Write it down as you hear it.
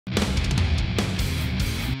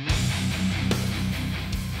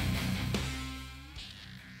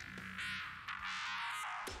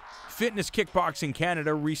Fitness Kickboxing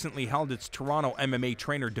Canada recently held its Toronto MMA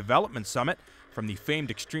Trainer Development Summit from the famed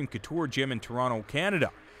Extreme Couture Gym in Toronto, Canada.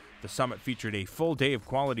 The summit featured a full day of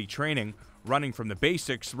quality training, running from the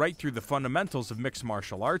basics right through the fundamentals of mixed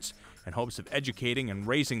martial arts in hopes of educating and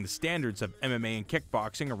raising the standards of MMA and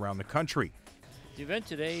kickboxing around the country. The event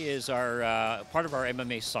today is our part of our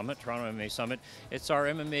MMA Summit, Toronto MMA Summit. It's our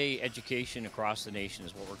MMA education across the nation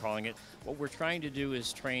is what we're calling it. What we're trying to do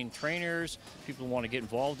is train trainers, people who want to get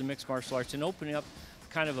involved in mixed martial arts, and opening up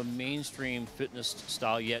kind of a mainstream fitness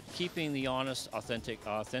style, yet keeping the honest,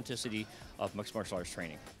 authenticity of mixed martial arts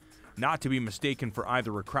training. Not to be mistaken for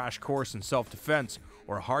either a crash course in self-defense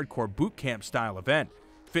or a hardcore boot camp style event,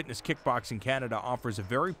 Fitness Kickboxing Canada offers a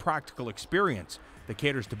very practical experience that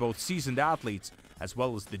caters to both seasoned athletes as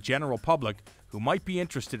well as the general public who might be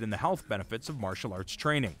interested in the health benefits of martial arts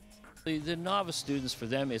training. The novice students, for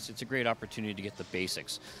them, it's a great opportunity to get the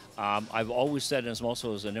basics. I've always said, and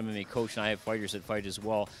also as an MMA coach, and I have fighters that fight as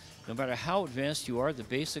well, no matter how advanced you are, the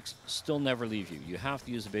basics still never leave you. You have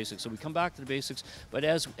to use the basics. So we come back to the basics, but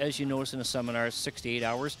as you notice in a seminar, 6 to 8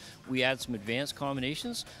 hours, we add some advanced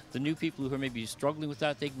combinations. The new people who are maybe struggling with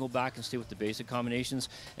that, they can go back and stay with the basic combinations,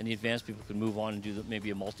 and the advanced people can move on and do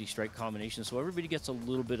maybe a multi-strike combination. So everybody gets a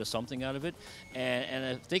little bit of something out of it,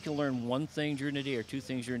 and if they can learn one thing during the day or two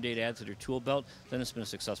things during the day to add to their tool belt, then it's been a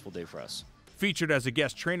successful day for us. Featured as a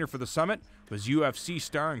guest trainer for the summit was UFC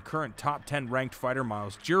star and current top 10 ranked fighter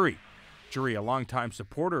Myles. Jury, a longtime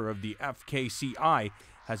supporter of the FKCI,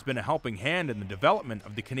 has been a helping hand in the development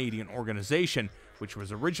of the Canadian organization, which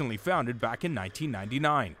was originally founded back in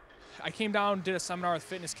 1999. I came down, did a seminar with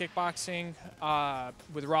Fitness Kickboxing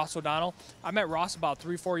with Ross O'Donnell. I met Ross about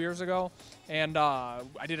 3-4 years ago, and I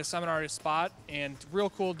did a seminar at his spot, and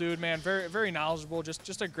real cool dude, man, very, very knowledgeable,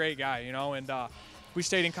 just a great guy, you know, and we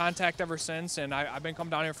stayed in contact ever since, and I've been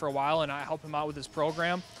coming down here for a while, and I help him out with his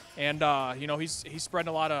program, and you know, he's spreading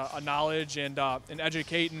a lot of knowledge and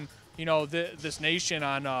educating, you know, this nation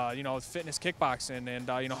on you know, fitness kickboxing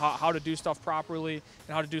and you know, how to do stuff properly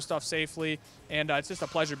and how to do stuff safely, and it's just a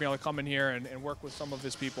pleasure being able to come in here and work with some of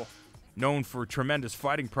his people. Known for tremendous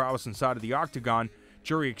fighting prowess inside of the octagon,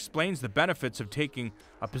 Jury explains the benefits of taking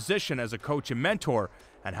a position as a coach and mentor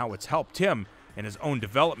and how it's helped him in his own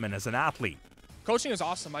development as an athlete. Coaching is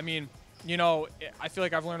awesome. I mean, you know, I feel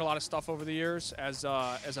like I've learned a lot of stuff over the years as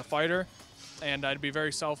a fighter, and it'd be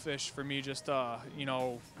very selfish for me just you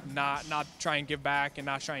know, not try and give back and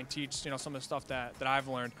not try and teach, you know, some of the stuff that I've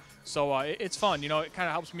learned. So it's fun. You know, it kind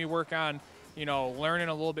of helps me work on, you know, learning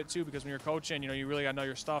a little bit too, because when you're coaching, you know, you really got to know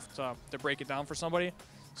your stuff to break it down for somebody.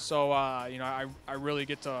 So you know, I really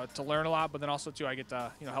get to learn a lot, but then also too, I get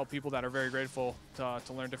to, you know, help people that are very grateful to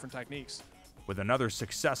learn different techniques. With another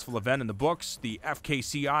successful event in the books, the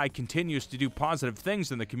FKCI continues to do positive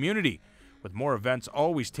things in the community. With more events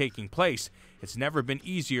always taking place, it's never been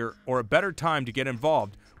easier or a better time to get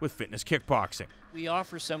involved with fitness kickboxing. We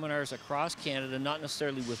offer seminars across Canada, not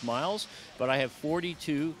necessarily with Myles, but I have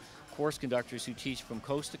 42 course conductors who teach from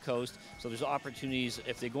coast to coast. So there's opportunities.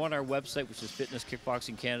 If they go on our website, which is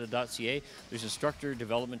fitnesskickboxingcanada.ca, there's instructor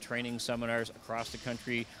development training seminars across the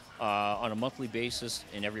country on a monthly basis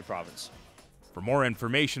in every province. For more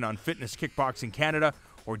information on Fitness Kickboxing Canada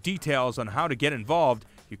or details on how to get involved,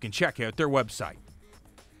 you can check out their website.